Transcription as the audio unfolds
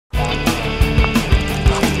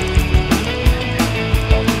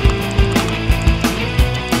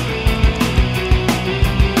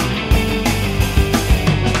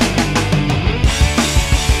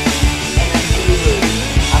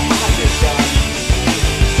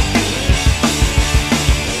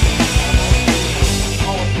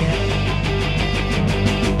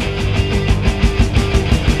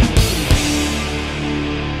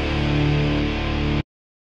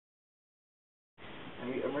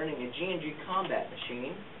learning a G&G combat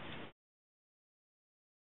machine.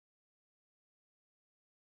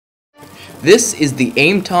 This is the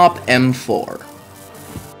AimTop M4.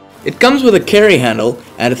 It comes with a carry handle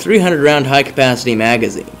and a 300 round high capacity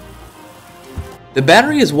magazine. The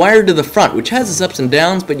battery is wired to the front, which has its ups and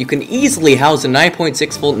downs, but you can easily house a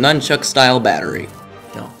 9.6 volt nunchuck style battery.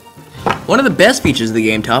 One of the best features of the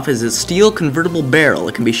AimTop is its steel convertible barrel.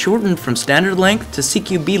 It can be shortened from standard length to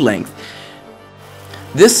CQB length.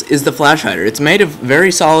 This is the flash hider. It's made of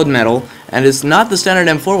very solid metal and is not the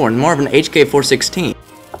standard M4 one, more of an HK416.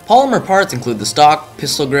 Polymer parts include the stock,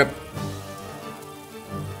 pistol grip,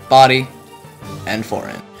 body, and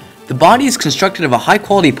forend. The body is constructed of a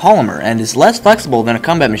high-quality polymer and is less flexible than a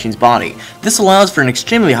combat machine's body. This allows for an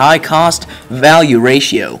extremely high cost-value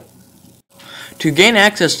ratio. To gain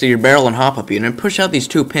access to your barrel and hop-up unit, push out these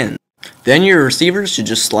two pins. Then your receivers should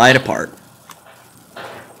just slide apart.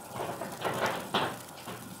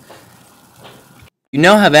 You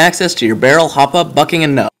now have access to your barrel, hop-up, bucking,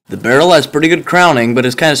 and nut. The barrel has pretty good crowning, but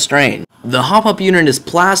is kind of strange. The hop-up unit is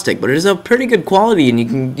plastic, but it is of pretty good quality and you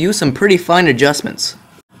can use some pretty fine adjustments.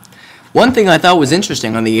 One thing I thought was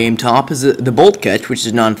interesting on the AimTop is that the bolt catch, which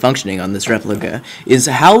is non-functioning on this replica, is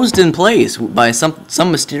housed in place by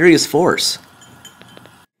some mysterious force.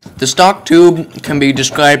 The stock tube can be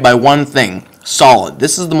described by one thing: solid.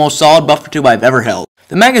 This is the most solid buffer tube I've ever held.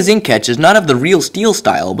 The magazine catch is not of the real steel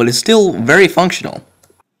style, but is still very functional.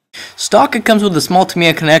 Stock, it comes with a small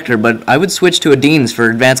Tamiya connector, but I would switch to a Dean's for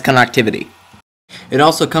advanced connectivity. It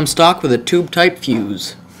also comes stock with a tube-type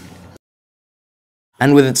fuse.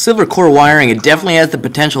 And with its silver core wiring, it definitely has the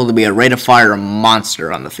potential to be a rate of fire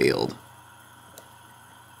monster on the field.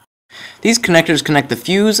 These connectors connect the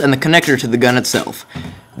fuse and the connector to the gun itself.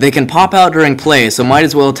 They can pop out during play, so might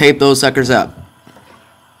as well tape those suckers up.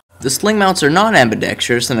 The sling mounts are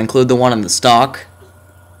non-ambidextrous and include the one on the stock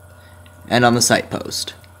and on the sight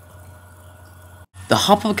post. The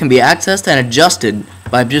hop-up can be accessed and adjusted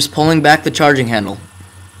by just pulling back the charging handle.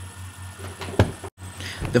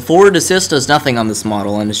 The forward assist does nothing on this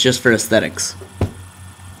model and is just for aesthetics.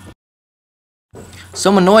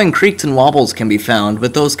 Some annoying creaks and wobbles can be found,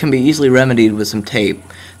 but those can be easily remedied with some tape.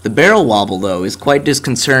 The barrel wobble, though, is quite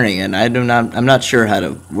disconcerting, and I'm not sure how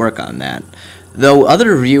to work on that. Though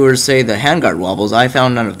other reviewers say the handguard wobbles, I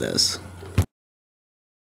found none of this.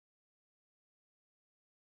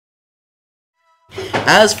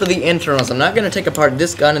 As for the internals, I'm not going to take apart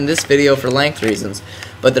this gun in this video for length reasons,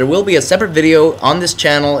 but there will be a separate video on this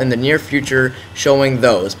channel in the near future showing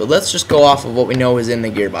those. But let's just go off of what we know is in the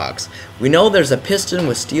gearbox. We know there's a piston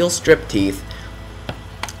with steel strip teeth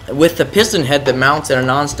with the piston head that mounts in a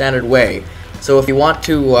non-standard way. So if you want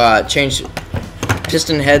to change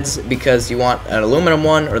piston heads because you want an aluminum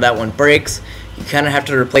one or that one breaks, you kind of have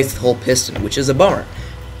to replace the whole piston, which is a bummer.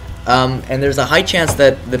 And there's a high chance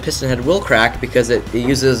that the piston head will crack because it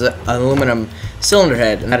uses an aluminum cylinder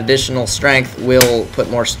head, and that additional strength will put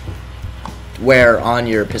more wear on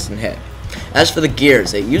your piston head. As for the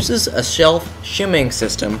gears, it uses a shelf shimming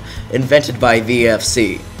system invented by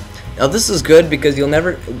VFC. Now this is good because you'll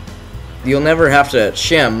never have to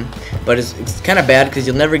shim, but it's kind of bad because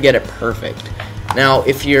you'll never get it perfect. Now,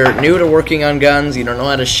 if you're new to working on guns, you don't know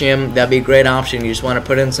how to shim, that'd be a great option. You just want to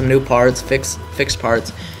put in some new parts, fixed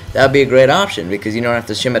parts. That would be a great option because you don't have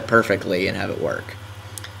to shim it perfectly and have it work.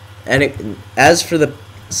 And as for the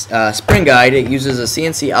spring guide, it uses a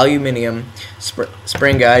CNC aluminum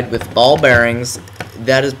spring guide with ball bearings.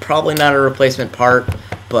 That is probably not a replacement part,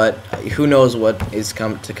 but who knows what is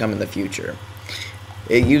to come in the future.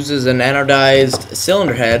 It uses an anodized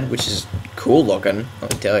cylinder head, which is cool looking,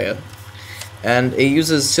 let me tell you. And it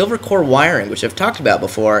uses silver core wiring, which I've talked about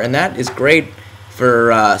before, and that is great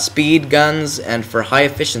for speed guns and for high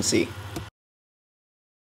efficiency.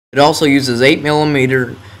 It also uses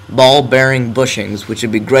 8mm ball bearing bushings, which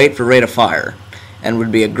would be great for rate of fire and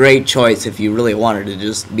would be a great choice if you really wanted to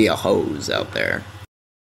just be a hose out there.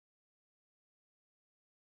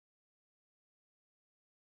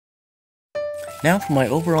 Now for my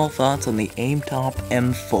overall thoughts on the AimTop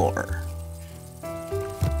M4.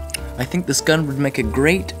 I think this gun would make a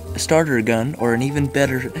great starter gun or an even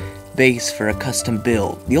better base for a custom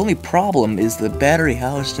build. The only problem is the battery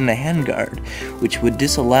housed in the handguard, which would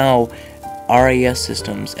disallow RAS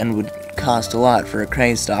systems and would cost a lot for a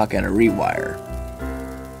crane stock and a rewire.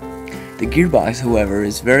 The gearbox, however,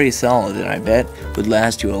 is very solid and I bet would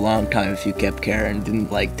last you a long time if you kept care and didn't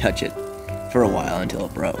touch it for a while until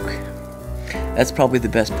it broke. That's probably the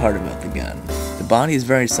best part about the gun. The body is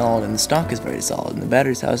very solid and the stock is very solid and the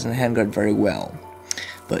battery is housed in the handguard very well.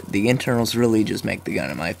 But the internals really just make the gun,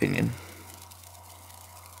 in my opinion.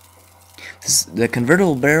 The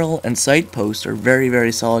convertible barrel and sight post are very,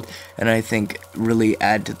 very solid, and I think really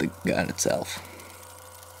add to the gun itself.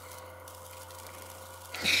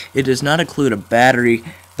 It does not include a battery,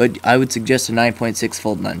 but I would suggest a 9.6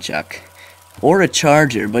 volt nunchuck. Or a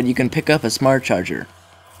charger, but you can pick up a smart charger,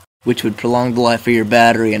 which would prolong the life of your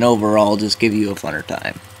battery and overall just give you a funner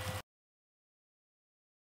time.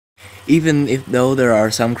 Even though there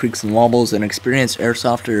are some creaks and wobbles, an experienced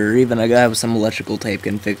airsofter or even a guy with some electrical tape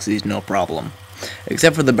can fix these no problem.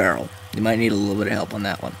 Except for the barrel. You might need a little bit of help on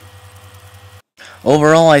that one.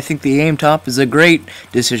 Overall, I think the aim top is a great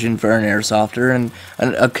decision for an airsofter and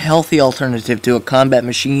a healthy alternative to a combat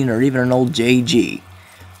machine or even an old JG.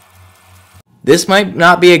 This might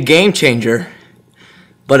not be a game changer,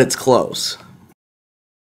 but it's close.